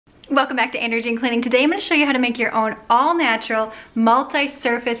Welcome back to Andrea Jean Cleaning. Today I'm going to show you how to make your own all-natural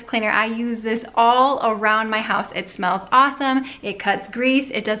multi-surface cleaner. I use this all around my house. It smells awesome, it cuts grease,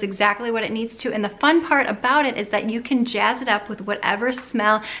 it does exactly what it needs to, and the fun part about it is that you can jazz it up with whatever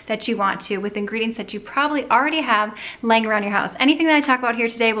smell that you want to with ingredients that you probably already have laying around your house. Anything that I talk about here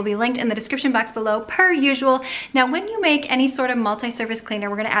today will be linked in the description box below per usual. Now when you make any sort of multi-surface cleaner,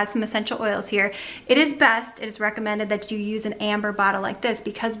 we're going to add some essential oils here. It is recommended that you use an amber bottle like this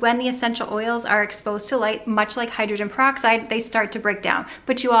because when the essential oils are exposed to light, much like hydrogen peroxide, they start to break down.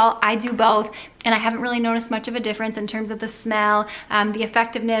 But I do both, and I haven't really noticed much of a difference in terms of the smell. The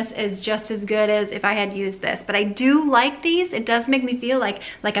effectiveness is just as good as if I had used this. But I do like these. It does make me feel like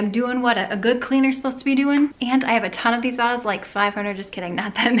I'm doing what a good cleaner's supposed to be doing. And I have a ton of these bottles, like 500, just kidding,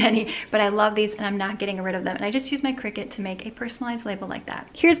 not that many. But I love these and I'm not getting rid of them. And I just use my Cricut to make a personalized label like that.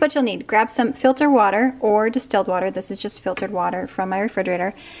 Here's what you'll need. Grab some filter water or distilled water. This is just filtered water from my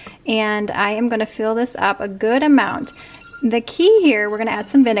refrigerator. And I am gonna fill this up a good amount. The key here, we're gonna add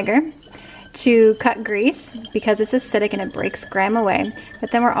some vinegar to cut grease because it's acidic and it breaks grime away.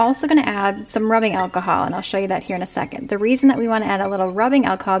 But then we're also going to add some rubbing alcohol, and I'll show you that here in a second. The reason that we want to add a little rubbing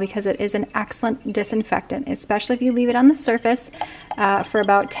alcohol because it is an excellent disinfectant, especially if you leave it on the surface for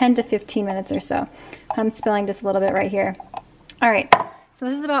about 10 to 15 minutes or so. I'm spilling just a little bit right here. All right, so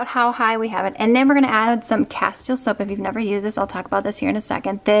this is about how high we have it. And then we're going to add some castile soap. If you've never used this, I'll talk about this here in a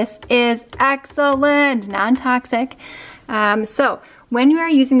second. This is excellent, non-toxic. So when you are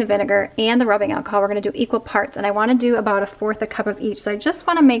using the vinegar and the rubbing alcohol, we're going to do equal parts, and I want to do about 1/4 cup of each. So I just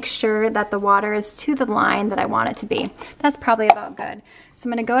want to make sure that the water is to the line that I want it to be. That's probably about good. So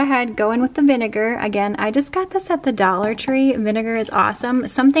I'm going to go ahead, go in with the vinegar. Again, I just got this at the Dollar Tree. Vinegar is awesome.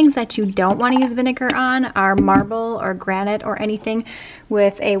 Some things that you don't want to use vinegar on are marble or granite or anything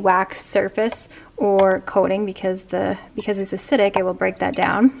with a wax surface or coating because it's acidic, it will break that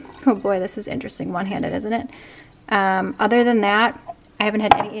down. Oh boy, this is interesting one-handed, isn't it? Other than that, I haven't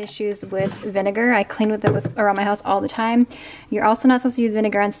had any issues with vinegar. I clean with it around my house all the time. You're also not supposed to use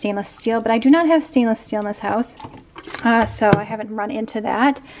vinegar on stainless steel, but I do not have stainless steel in this house, so I haven't run into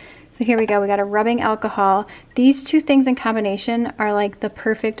that. So here we go, we got a rubbing alcohol. These two things in combination are like the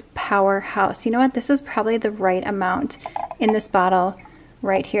perfect powerhouse. You know what, this is probably the right amount in this bottle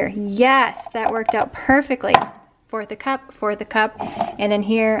right here. Yes, that worked out perfectly. Fourth a cup, and in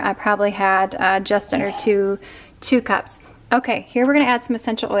here I probably had just under two cups. Okay, here we're gonna add some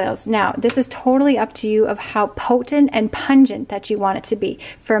essential oils. Now, this is totally up to you of how potent and pungent that you want it to be.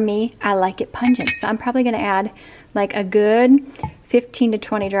 For me, I like it pungent, so I'm probably gonna add like a good 15 to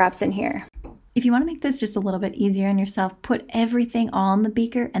 20 drops in here. If you wanna make this just a little bit easier on yourself, put everything all in the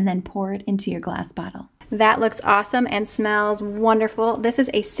beaker and then pour it into your glass bottle. That looks awesome and smells wonderful. This is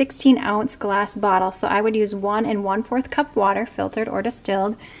a 16-ounce glass bottle, so I would use 1 1/4 cup water, filtered or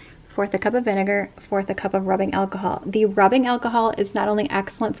distilled, 1/4 cup of vinegar, 1/4 cup of rubbing alcohol. The rubbing alcohol is not only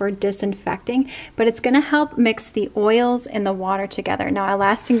excellent for disinfecting, but it's gonna help mix the oils and the water together. Now, our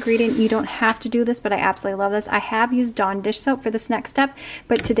last ingredient, you don't have to do this, but I absolutely love this. I have used Dawn dish soap for this next step,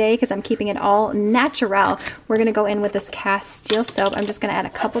 but today, because I'm keeping it all natural, we're gonna go in with this castile soap. I'm just gonna add a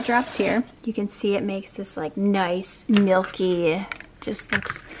couple drops here. You can see it makes this like nice, milky, just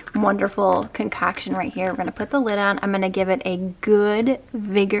looks wonderful concoction right here. We're gonna put the lid on. I'm gonna give it a good,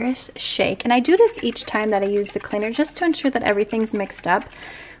 vigorous shake. And I do this each time that I use the cleaner just to ensure that everything's mixed up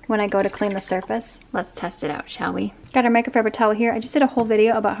when I go to clean the surface. Let's test it out, shall we? Got our microfiber towel here. I just did a whole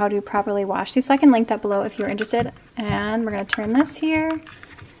video about how to properly wash these, so I can link that below if you're interested. And we're gonna turn this here.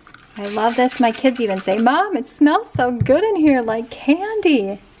 I love this. My kids even say, "Mom, it smells so good in here, like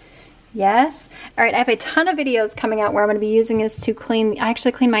candy." Yes. All right, I have a ton of videos coming out where I'm going to be using this to clean. I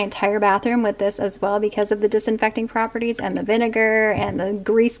actually clean my entire bathroom with this as well because of the disinfecting properties and the vinegar and the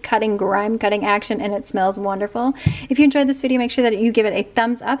grease cutting, grime cutting action, and it smells wonderful. If you enjoyed this video, make sure that you give it a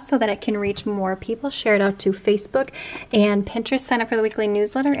thumbs up so that it can reach more people. Share it out to Facebook and Pinterest. Sign up for the weekly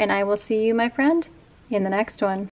newsletter, and I will see you, my friend, in the next one.